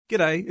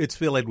G'day, it's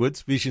Phil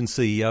Edwards, Vision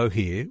CEO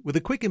here, with a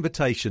quick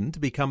invitation to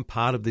become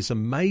part of this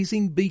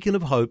amazing beacon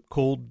of hope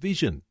called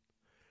Vision.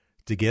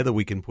 Together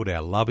we can put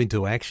our love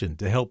into action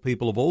to help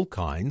people of all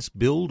kinds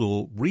build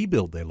or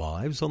rebuild their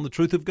lives on the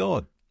truth of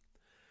God.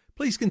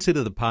 Please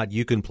consider the part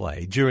you can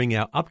play during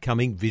our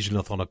upcoming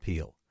Visionathon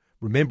appeal,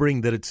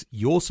 remembering that it's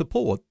your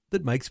support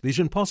that makes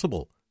Vision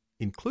possible,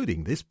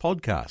 including this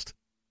podcast.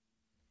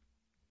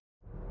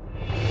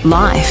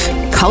 Life,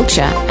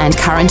 culture and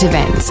current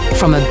events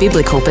from a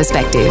biblical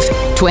perspective.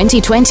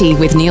 2020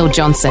 with Neil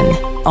Johnson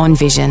on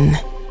Vision.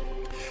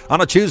 On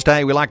a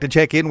Tuesday, we like to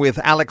check in with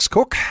Alex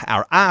Cook,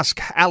 our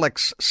Ask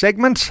Alex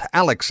segment.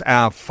 Alex,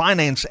 our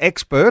finance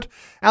expert.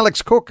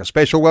 Alex Cook, a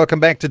special welcome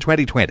back to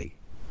 2020.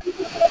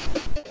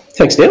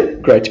 Thanks,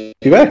 Neil. Great to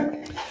be back.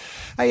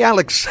 Hey,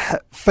 Alex,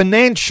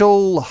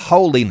 financial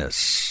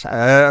holiness.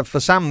 For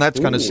some, that's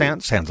going to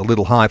sounds a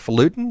little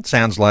highfalutin.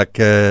 Sounds like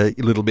a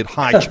little bit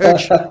high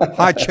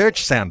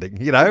church sounding.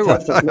 You know,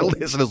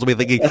 listeners will be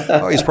thinking,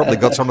 "Oh, he's probably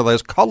got some of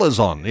those collars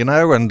on," you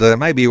know, and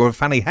maybe a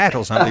funny hat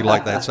or something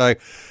like that. So,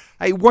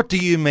 hey, what do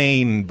you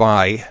mean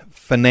by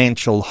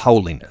financial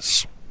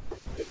holiness?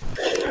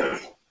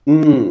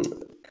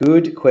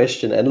 Good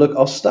question. And look,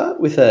 I'll start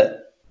with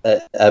a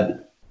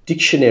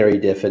dictionary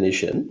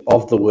definition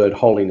of the word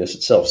holiness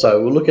itself.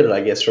 So we'll look at it,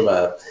 I guess, from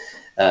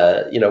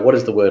what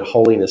does the word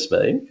holiness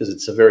mean? Because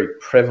it's a very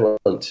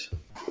prevalent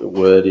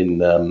word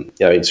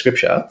in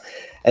Scripture.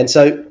 And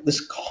so this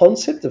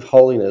concept of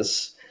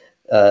holiness,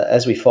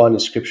 as we find in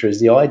Scripture, is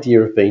the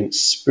idea of being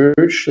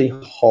spiritually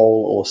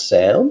whole or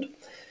sound,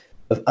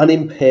 of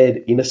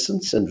unimpaired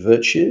innocence and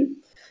virtue,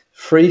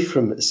 free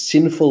from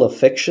sinful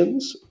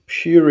affections,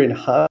 pure in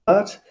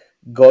heart,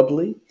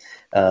 godly,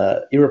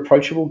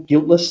 irreproachable,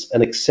 guiltless,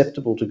 and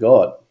acceptable to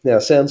God. Now,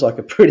 it sounds like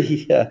a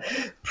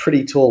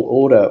pretty tall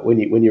order when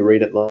you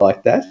read it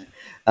like that,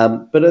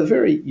 but a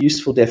very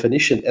useful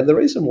definition. And the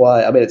reason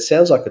why, it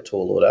sounds like a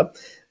tall order,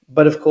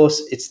 but of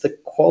course, it's the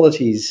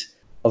qualities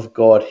of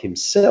God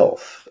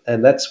Himself,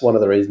 and that's one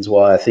of the reasons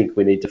why I think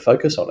we need to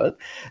focus on it.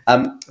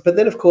 But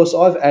then, of course,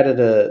 I've added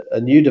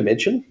a new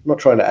dimension. I'm not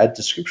trying to add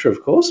to Scripture,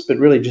 of course, but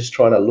really just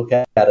trying to look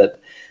at it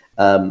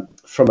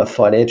from a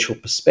financial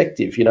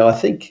perspective. You know, I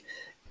think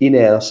in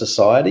our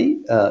society,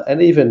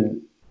 and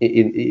even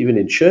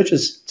in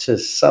churches to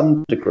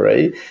some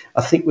degree,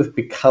 I think we've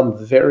become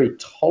very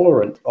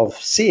tolerant of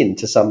sin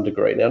to some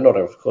degree. Now, not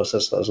of course,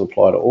 that doesn't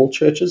apply to all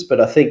churches, but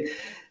I think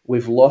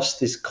we've lost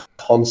this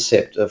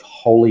concept of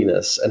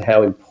holiness and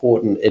how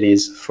important it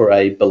is for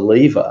a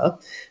believer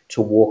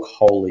to walk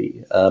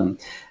holy. And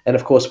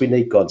of course, we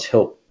need God's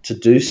help to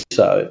do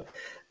so.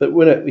 But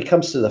when it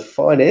comes to the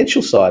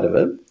financial side of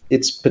it,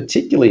 it's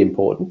particularly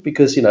important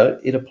because, you know,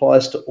 it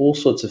applies to all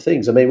sorts of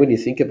things. I mean, when you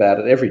think about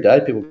it, every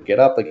day people get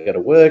up, they go to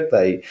work,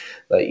 they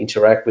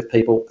interact with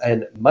people,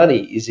 and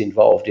money is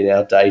involved in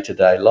our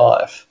day-to-day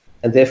life.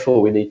 And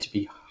therefore, we need to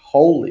be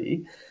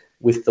holy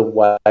with the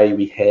way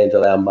we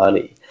handle our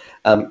money.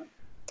 And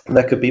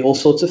that could be all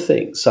sorts of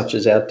things, such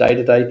as our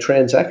day-to-day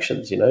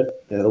transactions,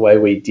 the way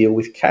we deal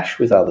with cash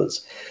with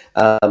others,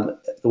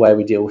 the way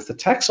we deal with the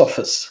tax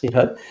office,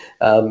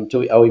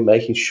 are we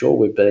making sure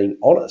we're being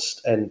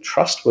honest and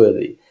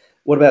trustworthy?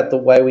 What about the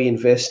way we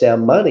invest our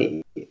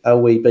money? Are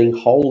we being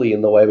holy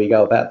in the way we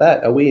go about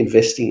that? Are we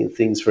investing in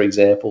things, for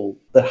example,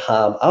 that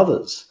harm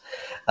others?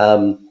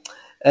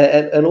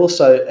 And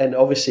also, and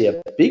obviously a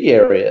big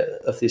area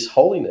of this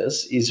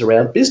holiness is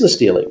around business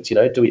dealings.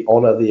 Do we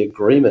honour the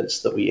agreements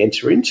that we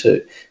enter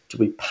into? Do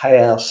we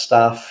pay our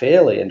staff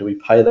fairly and do we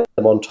pay them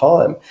on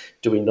time?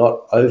 Do we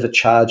not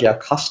overcharge our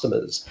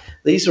customers?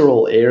 These are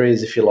all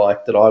areas, if you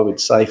like, that I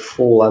would say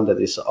fall under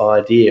this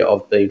idea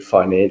of being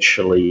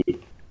financially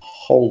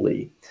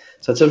holy.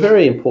 So it's a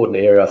very important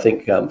area, I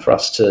think, for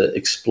us to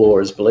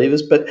explore as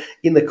believers, but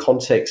in the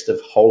context of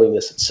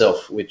holiness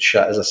itself, which,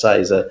 as I say,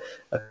 is a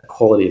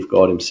quality of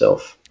God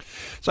Himself.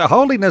 So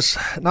holiness,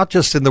 not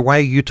just in the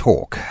way you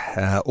talk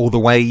or the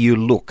way you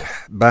look,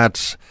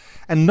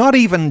 and not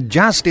even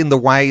just in the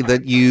way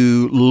that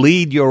you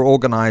lead your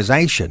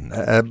organisation,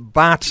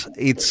 but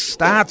it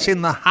starts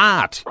in the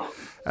heart.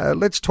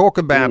 Let's talk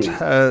about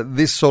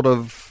this sort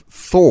of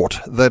thought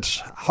that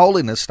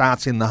holiness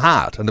starts in the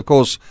heart. And of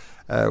course,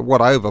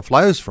 what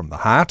overflows from the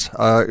heart,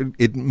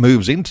 it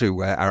moves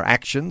into our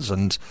actions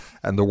and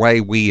the way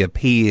we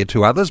appear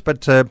to others.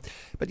 But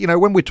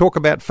when we talk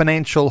about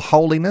financial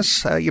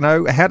holiness,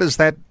 how does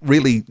that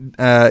really,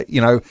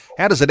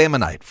 how does it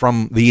emanate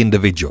from the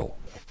individual?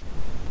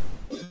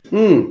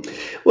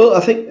 Well,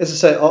 I think, as I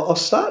say, I'll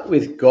start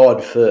with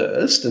God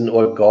first and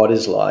what God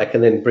is like,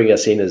 and then bring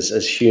us in as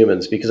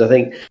humans, because I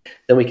think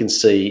then we can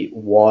see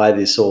why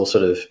this all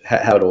sort of,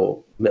 how it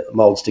all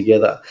molds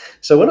together.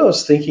 So when I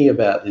was thinking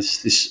about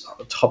this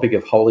topic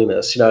of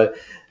holiness, I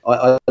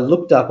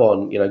looked up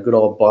on, good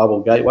old Bible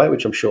Gateway,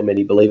 which I'm sure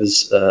many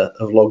believers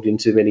have logged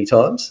into many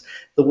times.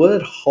 The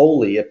word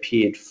holy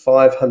appeared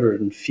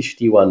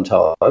 551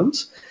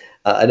 times.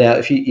 And now,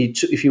 if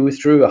you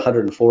withdrew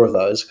 104 of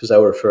those, because they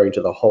were referring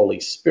to the Holy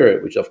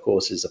Spirit, which of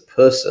course is a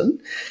person,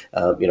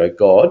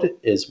 God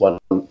is one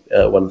of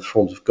the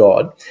forms of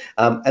God,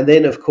 and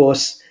then of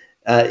course,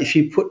 if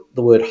you put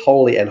the word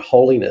holy and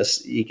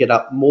holiness, you get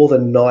up more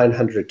than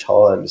 900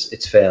 times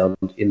it's found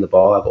in the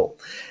Bible.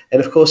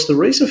 And of course, the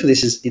reason for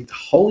this is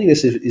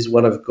holiness is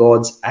one of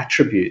God's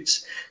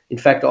attributes. In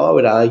fact, I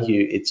would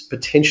argue it's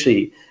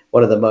potentially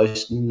one of the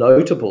most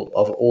notable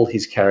of all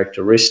his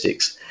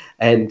characteristics.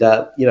 And,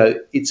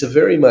 it's a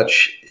very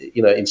much,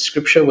 in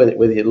Scripture,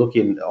 whether you look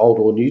in Old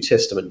or New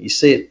Testament, you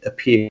see it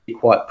appear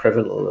quite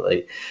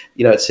prevalently.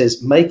 It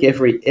says, make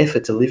every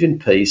effort to live in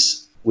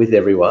peace with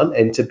everyone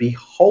and to be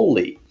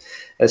holy.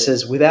 And it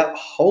says, without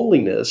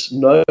holiness,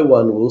 no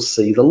one will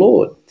see the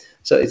Lord.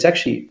 So it's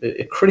actually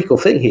a critical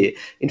thing here.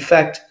 In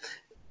fact,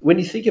 when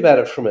you think about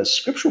it from a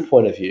scriptural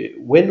point of view,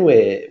 when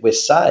we're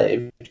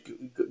saved,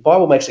 the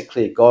Bible makes it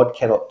clear God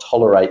cannot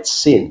tolerate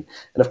sin.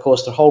 And of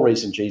course, the whole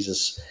reason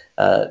Jesus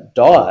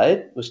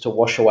died was to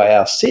wash away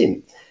our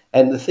sin.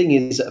 And the thing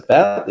is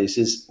about this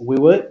is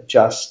we're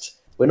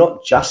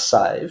not just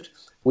saved,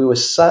 we were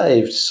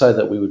saved so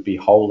that we would be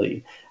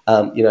holy.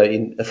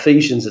 In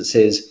Ephesians it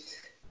says,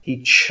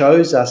 he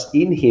chose us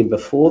in him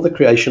before the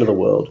creation of the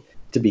world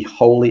to be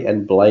holy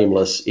and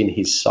blameless in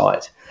his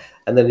sight.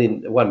 And then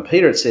in 1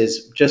 Peter it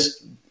says,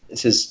 just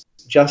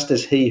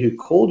as he who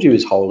called you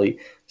is holy,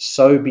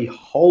 so be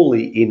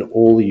holy in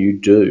all you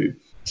do.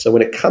 So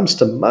when it comes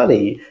to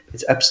money,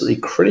 it's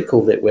absolutely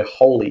critical that we're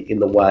holy in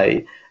the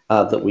way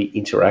that we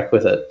interact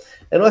with it.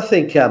 And I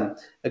think a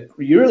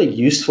really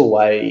useful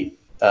way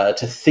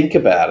to think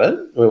about it,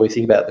 when we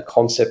think about the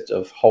concept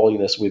of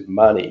holiness with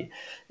money,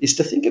 is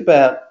to think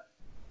about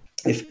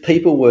if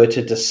people were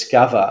to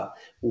discover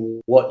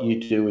what you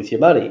do with your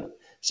money.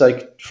 So,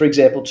 for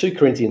example, 2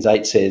 Corinthians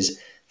 8 says,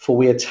 for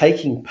we are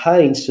taking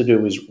pains to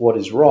do what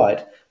is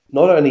right,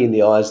 not only in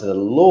the eyes of the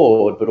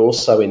Lord, but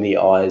also in the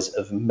eyes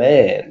of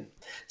man.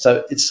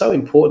 So it's so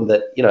important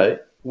that,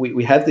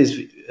 we have this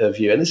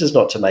view, and this is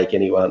not to make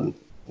anyone,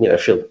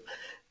 feel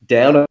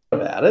down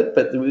about it,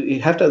 but we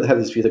have to have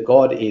this view that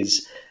God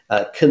is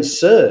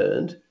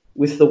concerned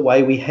with the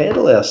way we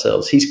handle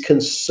ourselves. He's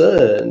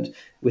concerned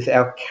with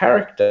our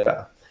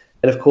character.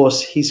 And of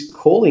course, he's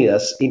calling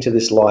us into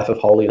this life of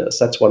holiness.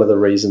 That's one of the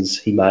reasons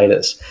he made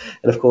us.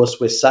 And of course,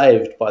 we're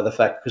saved by the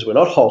fact, because we're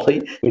not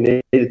holy, we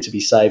needed to be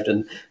saved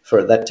and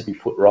for that to be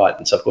put right.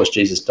 And so, of course,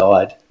 Jesus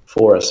died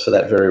for us for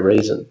that very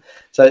reason.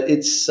 So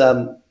it's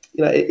a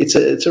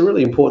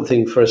really important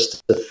thing for us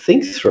to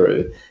think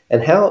through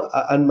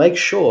and make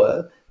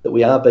sure that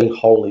we are being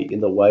holy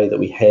in the way that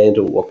we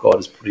handle what God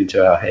has put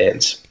into our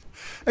hands.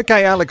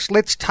 Okay, Alex,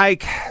 let's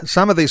take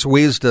some of this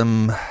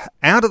wisdom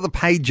out of the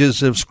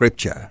pages of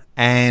Scripture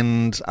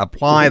and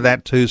apply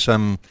that to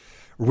some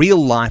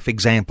real-life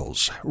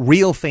examples,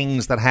 real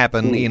things that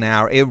happen in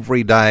our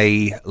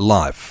everyday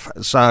life.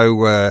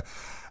 So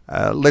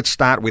let's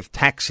start with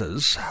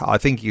taxes. I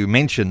think you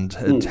mentioned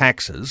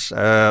taxes.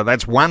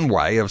 That's one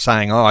way of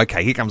saying,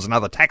 okay, here comes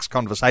another tax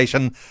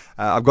conversation.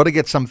 I've got to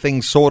get some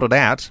things sorted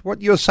out.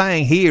 What you're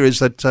saying here is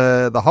that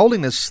the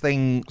holiness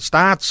thing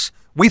starts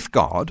with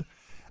God,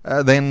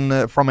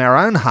 then from our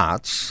own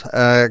hearts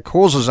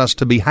causes us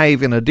to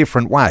behave in a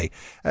different way.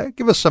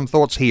 Give us some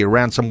thoughts here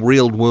around some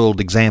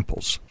real-world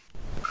examples.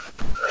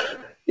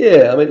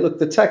 Yeah, look,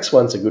 the tax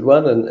one's a good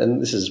one,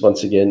 and this is,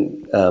 once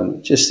again,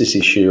 just this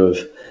issue of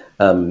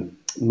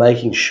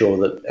making sure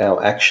that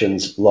our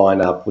actions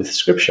line up with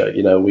Scripture.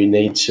 We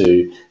need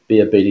to be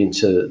obedient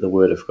to the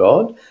Word of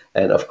God,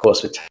 and of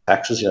course with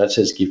taxes, it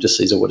says give to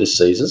Caesar what is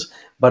Caesar's,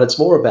 but it's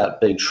more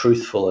about being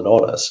truthful and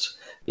honest.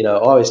 I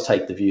always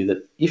take the view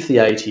that if the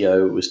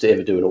ATO was to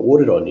ever do an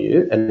audit on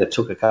you and it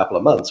took a couple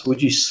of months,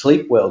 would you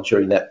sleep well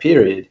during that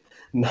period,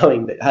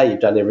 knowing that, hey, you've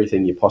done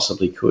everything you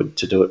possibly could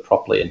to do it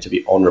properly and to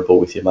be honourable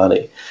with your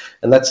money?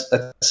 And that's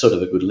sort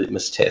of a good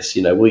litmus test.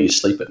 Will you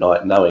sleep at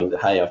night knowing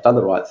that, hey, I've done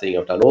the right thing,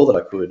 I've done all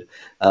that I could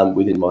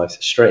within my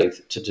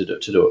strength to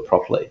do it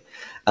properly?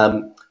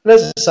 And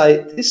as I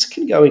say, this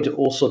can go into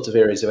all sorts of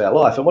areas of our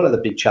life. And one of the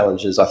big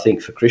challenges, I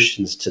think, for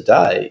Christians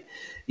today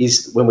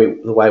is the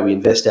way we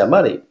invest our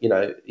money.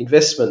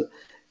 Investment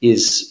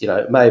is,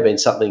 may have been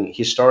something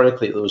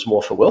historically that was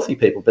more for wealthy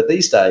people, but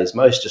these days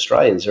most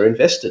Australians are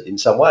invested in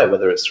some way,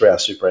 whether it's through our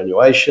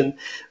superannuation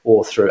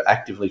or through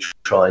actively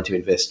trying to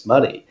invest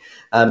money.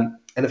 And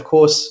of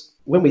course,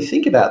 when we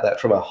think about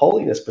that from a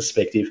holiness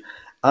perspective,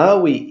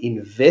 are we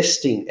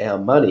investing our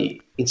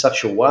money in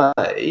such a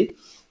way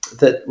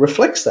that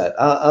reflects that?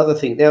 Other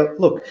thing. Now,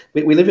 look,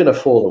 we live in a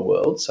fallen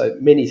world, so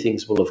many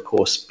things will, of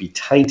course, be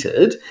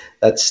tainted.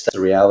 That's the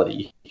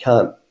reality. You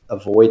can't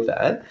avoid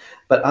that.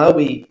 But are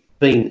we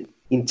being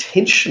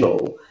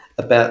intentional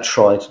about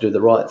trying to do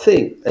the right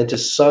thing and to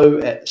sow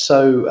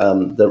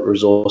the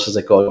resources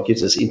that God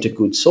gives us into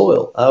good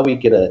soil?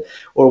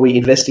 Or are we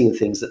investing in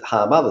things that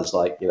harm others,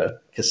 like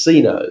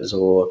casinos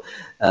or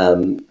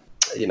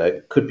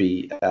could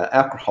be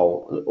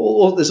alcohol,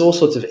 or there's all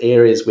sorts of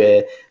areas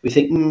where we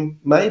think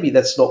maybe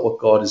that's not what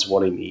God is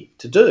wanting me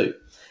to do.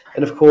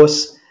 And of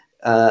course,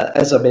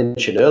 as I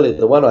mentioned earlier,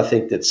 the one I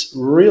think that's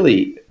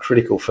really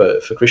critical for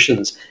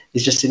Christians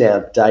is just in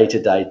our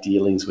day-to-day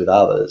dealings with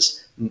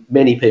others.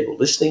 Many people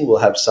listening will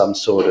have some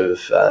sort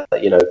of,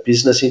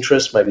 business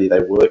interest. Maybe they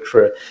work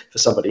for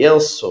somebody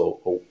else,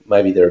 or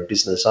maybe they're a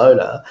business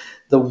owner.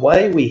 The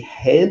way we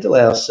handle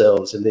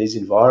ourselves in these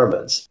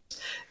environments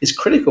is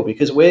critical,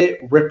 because we're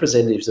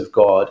representatives of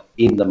God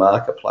in the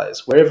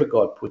marketplace. Wherever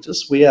God puts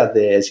us, we are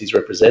there as his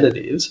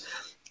representatives,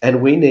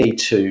 and we need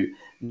to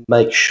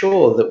make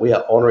sure that we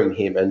are honouring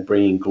him and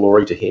bringing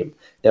glory to him.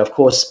 Now, of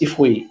course, if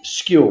we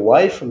skew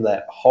away from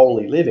that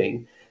holy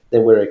living,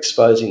 then we're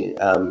exposing,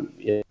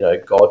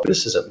 God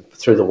criticism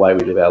through the way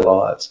we live our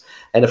lives.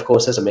 And of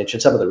course, as I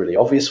mentioned, some of the really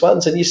obvious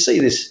ones, and you see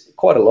this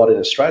quite a lot in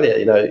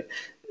Australia.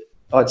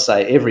 I'd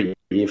say every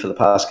year for the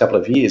past couple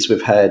of years,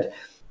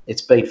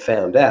 it's been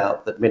found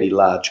out that many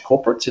large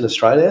corporates in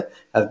Australia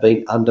have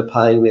been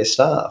underpaying their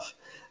staff.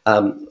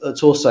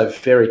 It's also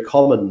very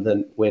common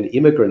that when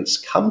immigrants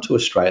come to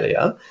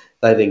Australia,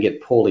 they then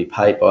get poorly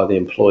paid by the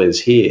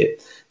employers here.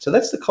 So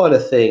that's the kind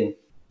of thing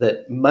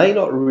that may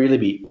not really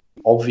be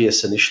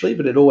obvious initially,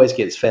 but it always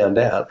gets found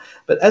out.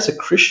 But as a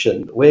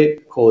Christian, we're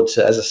called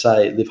to, as I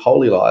say, live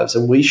holy lives,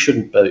 and we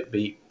shouldn't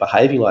be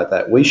behaving like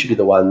that. We should be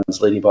the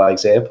ones leading by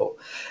example.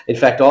 In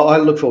fact, I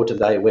look forward to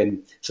the day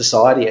when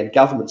society and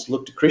governments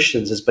look to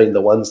Christians as being the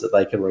ones that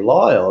they can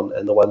rely on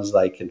and the ones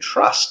they can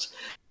trust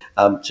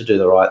to do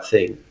the right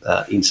thing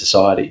in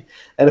society.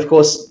 And of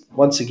course,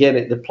 once again,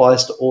 it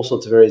applies to all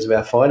sorts of areas of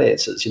our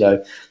finances.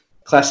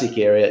 Classic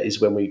area is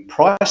when we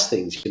price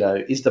things.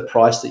 Is the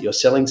price that you're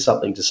selling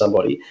something to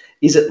somebody,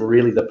 is it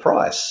really the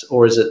price,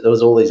 or is it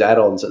there's all these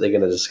add-ons that they're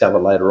going to discover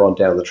later on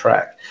down the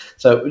track?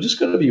 So we're just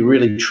going to be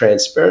really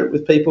transparent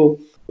with people.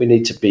 We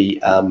need to be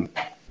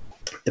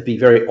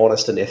very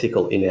honest and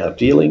ethical in our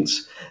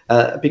dealings,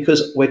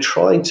 because we're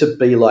trying to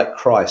be like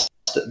Christ.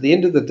 At the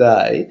end of the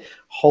day,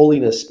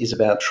 holiness is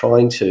about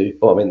trying to,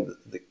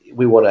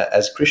 we want to,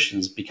 as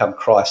Christians, become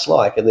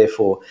Christ-like, and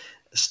therefore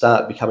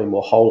start becoming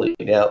more holy.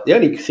 Now, the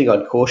only thing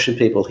I'd caution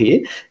people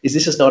here is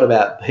this is not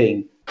about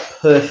being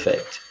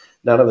perfect.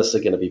 None of us are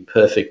going to be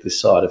perfect this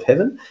side of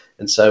heaven,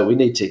 and so we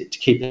need to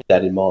keep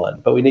that in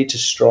mind. But we need to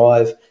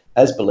strive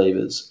as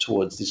believers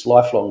towards this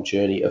lifelong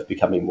journey of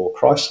becoming more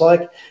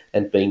Christ-like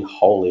and being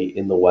holy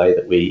in the way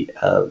that we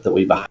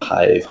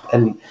behave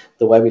and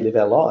the way we live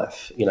our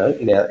life, in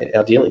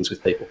our dealings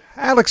with people.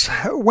 Alex,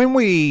 when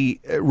we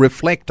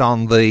reflect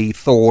on the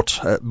thought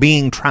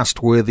being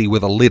trustworthy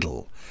with a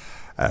little,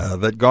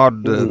 that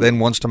God then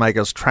wants to make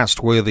us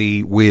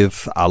trustworthy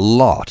with a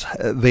lot,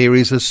 there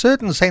is a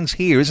certain sense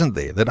here, isn't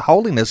there, that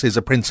holiness is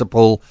a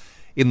principle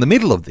in the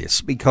middle of this,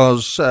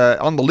 because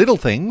on the little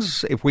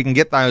things, if we can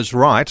get those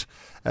right,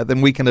 then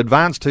we can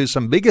advance to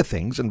some bigger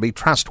things and be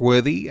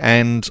trustworthy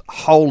and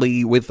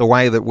holy with the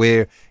way that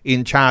we're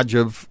in charge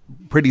of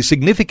pretty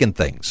significant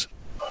things.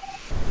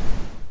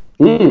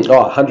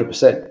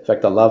 100%. In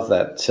fact, I love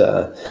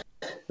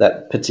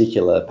that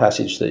particular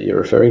passage that you're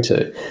referring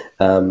to.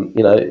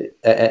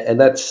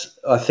 And that's,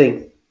 I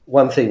think,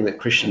 one thing that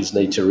Christians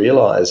need to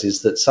realise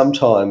is that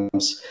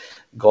sometimes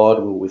God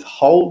will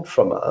withhold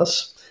from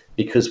us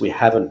because we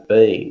haven't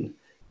been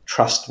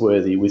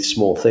trustworthy with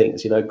small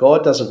things.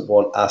 God doesn't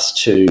want us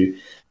to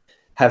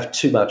have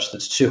too much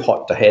that's too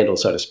hot to handle,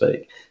 so to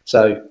speak.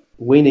 So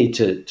we need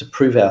to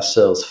prove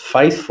ourselves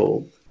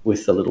faithful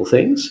with the little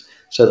things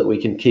so that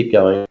we can keep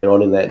going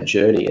on in that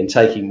journey and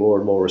taking more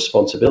and more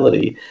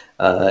responsibility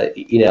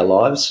in our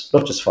lives,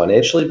 not just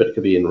financially, but it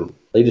could be in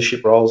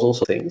leadership roles,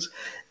 also things,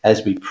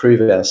 as we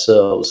prove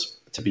ourselves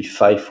to be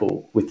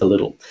faithful with the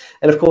little.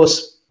 And of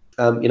course,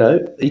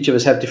 each of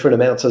us have different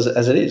amounts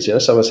as it is.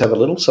 Some of us have a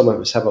little, some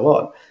of us have a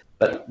lot.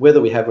 But whether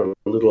we have a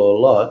little or a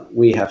lot,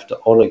 we have to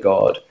honour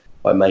God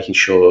by making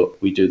sure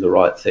we do the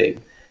right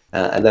thing.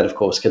 And that, of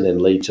course, can then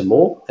lead to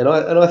more. And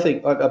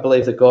I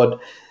believe that God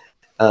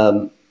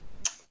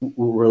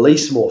will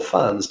release more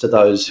funds to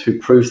those who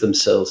prove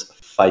themselves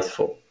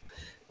faithful.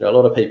 A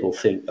lot of people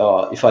think,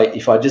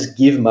 if I just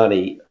give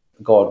money,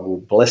 God will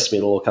bless me,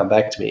 it'll all come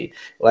back to me.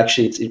 Well,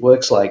 actually, it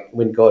works like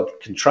when God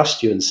can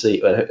trust you and see,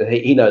 and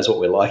he knows what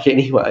we're like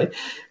anyway,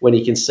 when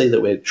he can see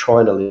that we're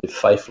trying to live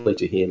faithfully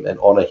to him and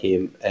honour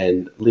him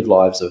and live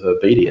lives of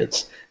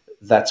obedience,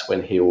 that's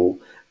when he will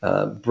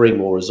bring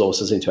more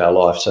resources into our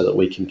life so that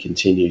we can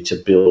continue to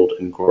build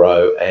and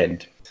grow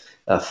and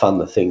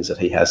fund the things that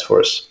he has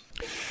for us.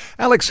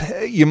 Alex,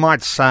 you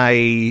might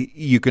say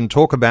you can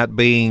talk about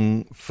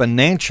being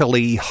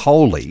financially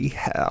holy.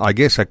 I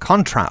guess a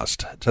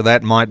contrast to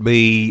that might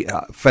be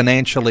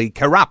financially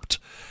corrupt.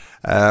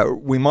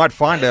 We might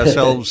find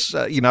ourselves,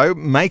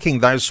 making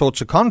those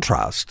sorts of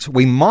contrasts.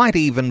 We might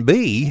even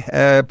be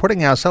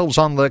putting ourselves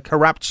on the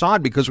corrupt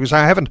side because we say,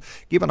 I haven't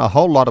given a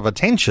whole lot of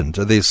attention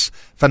to this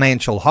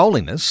financial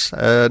holiness.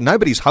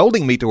 Nobody's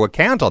holding me to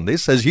account on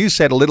this. As you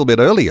said a little bit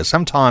earlier,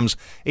 sometimes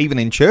even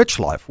in church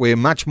life, we're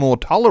much more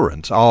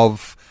tolerant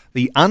of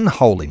the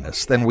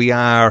unholiness than we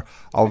are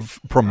of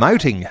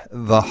promoting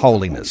the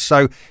holiness.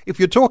 So if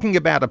you're talking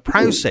about a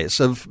process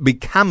of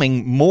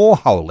becoming more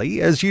holy,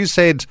 as you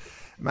said,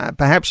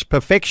 Perhaps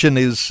perfection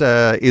is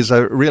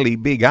a really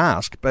big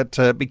ask,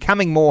 but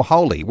becoming more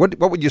holy. What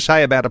would you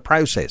say about a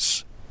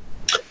process?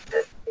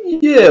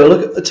 Yeah,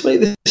 look, to me,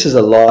 this is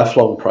a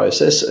lifelong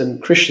process,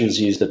 and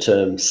Christians use the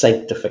term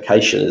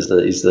sanctification as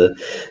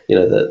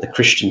the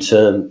Christian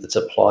term that's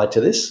applied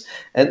to this.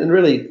 And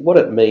really, what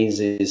it means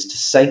is to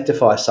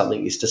sanctify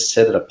something is to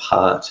set it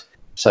apart.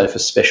 So, for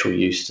special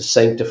use, to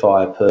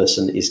sanctify a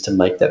person is to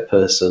make that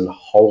person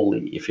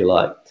holy, if you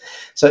like.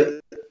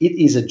 So, it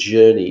is a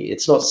journey.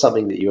 It's not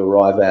something that you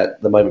arrive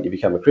at the moment you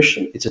become a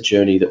Christian. It's a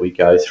journey that we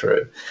go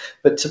through.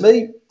 But to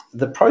me,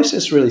 the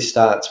process really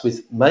starts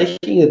with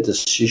making a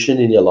decision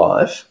in your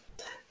life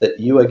that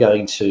you are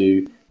going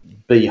to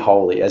be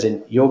holy, as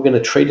in you're going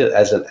to treat it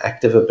as an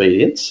act of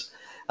obedience.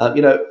 I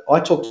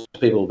talk to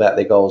people about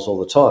their goals all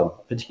the time,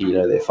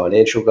 particularly, their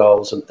financial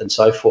goals and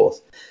so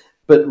forth.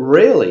 But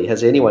rarely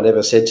has anyone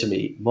ever said to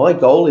me, my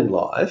goal in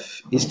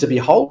life is to be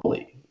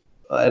holy.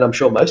 And I'm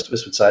sure most of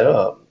us would say,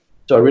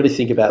 do I really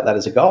think about that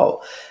as a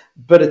goal?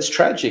 But it's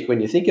tragic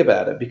when you think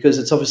about it, because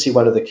it's obviously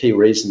one of the key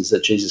reasons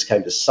that Jesus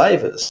came to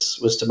save us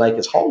was to make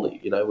us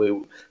holy.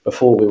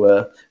 Before we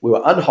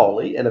were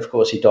unholy, and of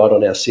course he died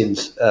on our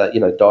sins.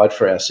 Died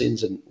for our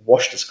sins and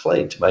washed us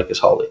clean to make us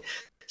holy.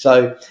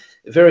 So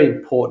very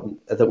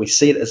important that we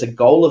see it as a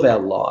goal of our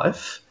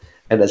life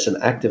and as an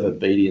act of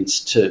obedience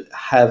to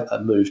have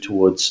a move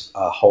towards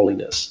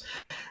holiness.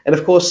 And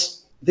of course,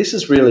 this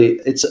is really,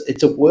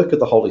 it's a work of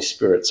the Holy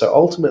Spirit. So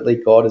ultimately,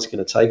 God is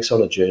going to take us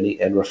on a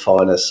journey and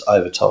refine us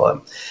over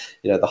time.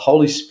 The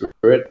Holy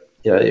Spirit,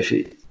 if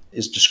he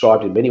is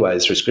described in many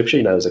ways through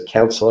Scripture, as a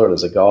counselor and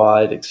as a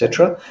guide,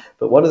 etc.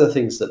 But one of the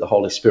things that the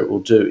Holy Spirit will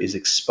do is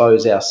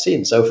expose our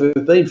sin. So if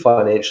we've been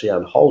financially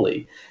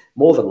unholy,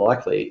 more than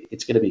likely,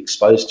 it's going to be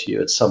exposed to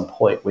you at some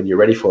point when you're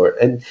ready for it.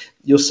 And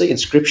you'll see in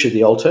Scripture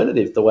the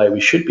alternative, the way we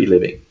should be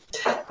living.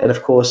 And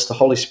of course, the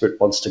Holy Spirit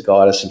wants to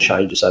guide us and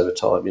change us over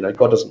time.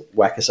 God doesn't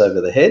whack us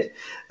over the head.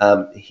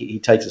 He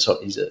takes us on.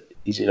 He's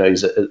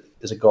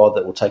a God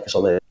that will take us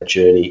on that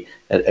journey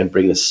and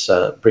bring us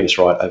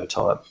right over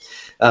time.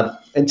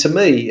 And to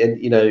me,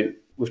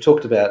 we've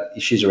talked about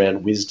issues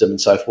around wisdom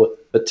and so forth.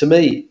 But to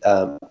me,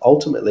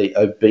 ultimately,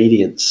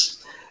 obedience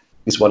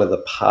is one of the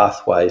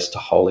pathways to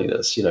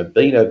holiness.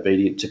 Being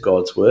obedient to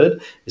God's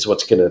word is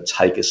what's going to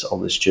take us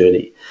on this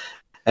journey.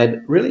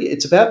 And really,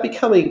 it's about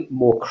becoming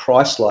more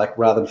Christ-like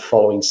rather than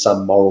following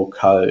some moral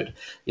code.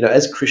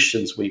 As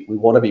Christians, we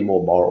want to be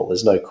more moral.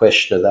 There's no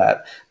question of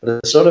that.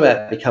 But it's not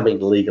about becoming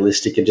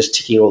legalistic and just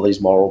ticking all these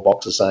moral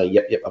boxes saying,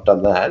 yep, I've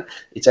done that.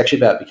 It's actually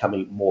about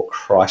becoming more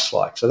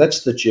Christ-like. So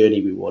that's the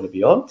journey we want to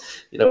be on.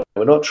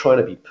 We're not trying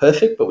to be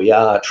perfect, but we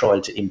are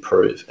trying to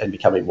improve and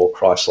becoming more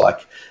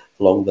Christ-like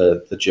along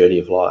the journey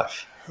of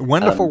life. A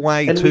wonderful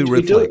way to reflect.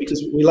 We do it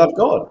because we love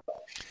God.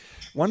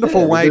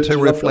 Wonderful way to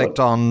reflect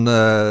on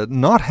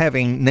not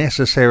having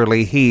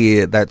necessarily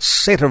here that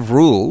set of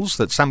rules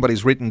that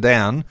somebody's written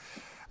down,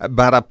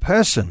 but a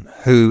person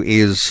who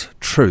is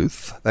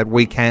truth that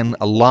we can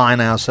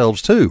align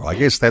ourselves to. I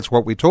guess that's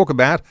what we talk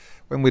about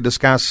when we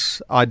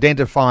discuss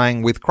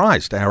identifying with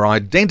Christ, our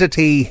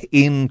identity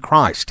in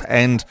Christ.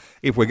 And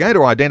if we're going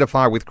to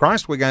identify with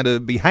Christ, we're going to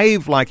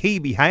behave like he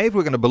behaved.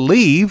 We're going to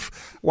believe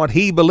what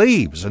he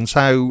believes. And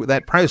so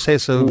that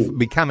process of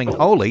becoming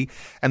holy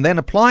and then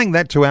applying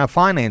that to our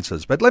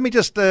finances. But let me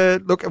just,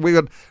 look,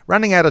 we're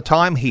running out of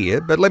time here,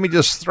 but let me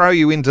just throw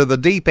you into the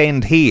deep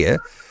end here.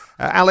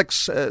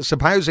 Alex,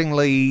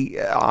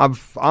 supposedly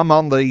I'm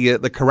on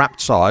the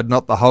corrupt side,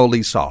 not the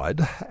holy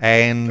side,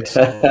 and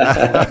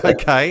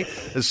okay,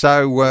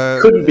 so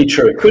couldn't be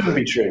true,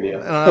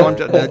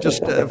 Neil.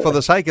 Just for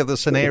the sake of the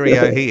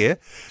scenario here,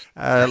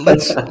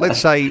 let's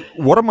say,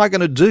 what am I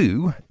going to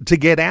do to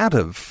get out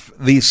of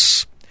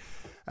this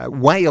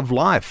way of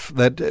life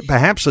that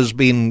perhaps has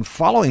been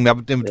following me?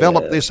 I've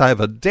developed this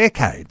over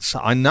decades.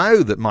 I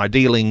know that my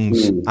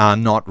dealings are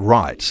not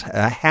right.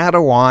 How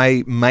do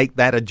I make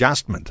that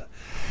adjustment?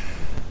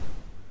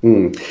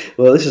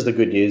 Well, this is the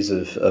good news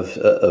of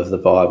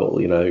the Bible.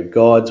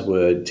 God's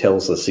word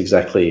tells us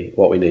exactly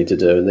what we need to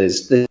do. And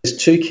there's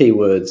two key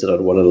words that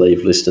I'd want to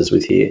leave listeners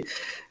with here.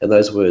 And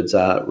those words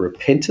are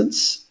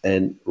repentance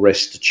and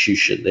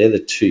restitution. They're the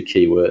two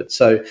key words.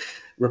 So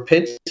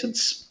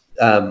repentance,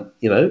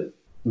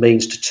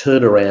 means to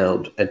turn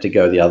around and to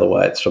go the other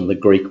way. It's from the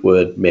Greek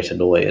word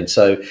metanoia. And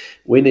so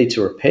we need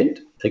to repent,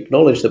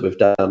 acknowledge that we've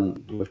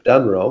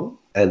done wrong,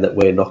 and that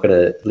we're not going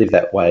to live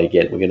that way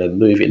again. We're going to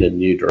move in a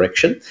new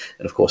direction.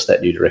 And of course,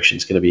 that new direction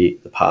is going to be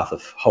the path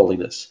of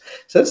holiness.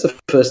 So that's the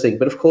first thing.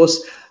 But of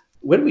course,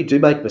 when we do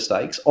make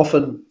mistakes,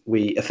 often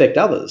we affect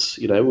others.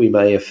 We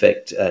may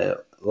affect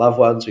loved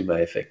ones, we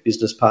may affect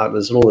business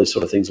partners, and all these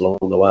sort of things along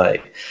the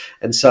way.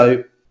 And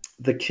so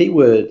the key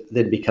word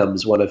then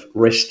becomes one of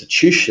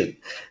restitution.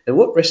 And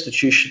what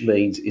restitution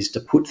means is to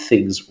put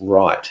things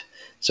right.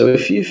 So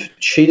if you've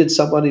cheated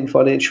someone in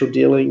financial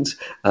dealings,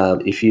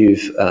 if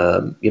you've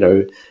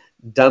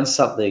done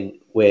something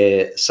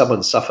where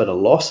someone suffered a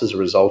loss as a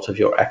result of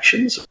your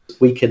actions,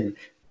 we can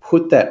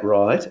put that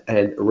right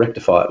and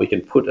rectify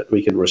it.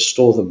 We can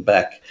restore them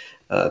back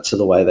to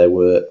the way they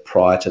were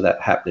prior to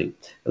that happening.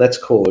 And that's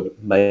called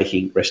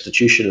making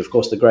restitution. Of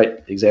course, the great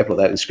example of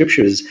that in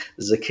Scripture is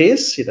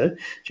Zacchaeus.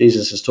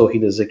 Jesus is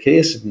talking to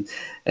Zacchaeus,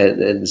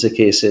 and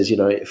Zacchaeus says,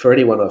 for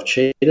anyone I've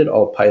cheated,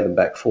 I'll pay them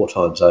back 4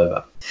 times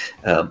over.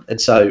 And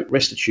so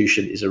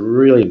restitution is a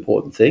really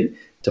important thing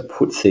to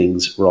put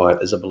things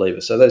right as a believer.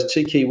 So those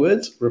 2 key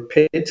words,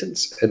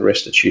 repentance and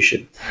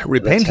restitution.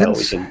 Repentance. And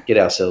that's how we can get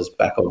ourselves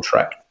back on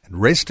track.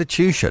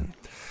 Restitution.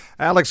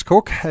 Alex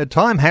Cook,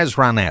 time has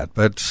run out,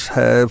 but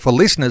for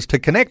listeners to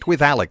connect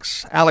with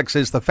Alex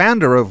is the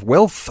founder of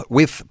Wealth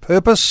with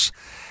Purpose.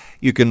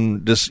 You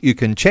can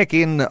check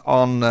in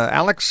on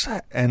Alex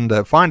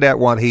and find out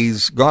what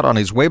he's got on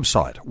his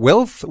website,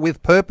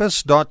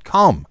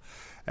 wealthwithpurpose.com.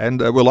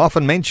 And we'll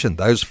often mention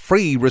those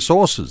free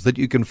resources that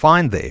you can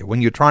find there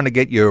when you're trying to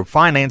get your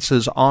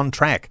finances on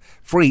track.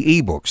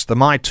 Free ebooks, the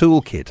My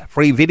Toolkit,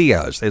 free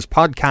videos. There's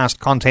podcast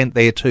content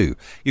there too.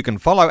 You can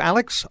follow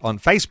Alex on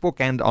Facebook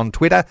and on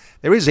Twitter.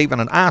 There is even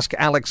an Ask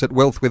Alex at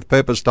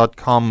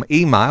wealthwithpurpose.com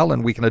email,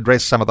 and we can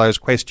address some of those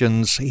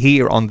questions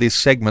here on this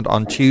segment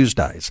on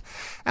Tuesdays.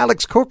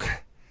 Alex Cook,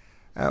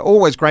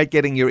 always great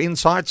getting your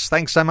insights.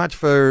 Thanks so much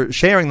for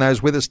sharing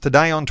those with us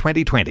today on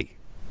 2020.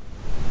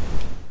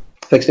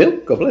 Thanks, Neil.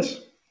 God bless.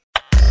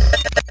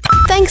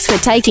 Thanks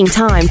for taking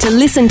time to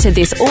listen to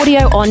this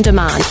audio on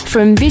demand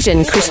from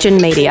Vision Christian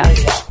Media.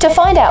 To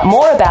find out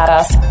more about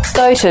us,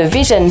 go to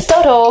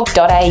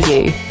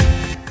vision.org.au.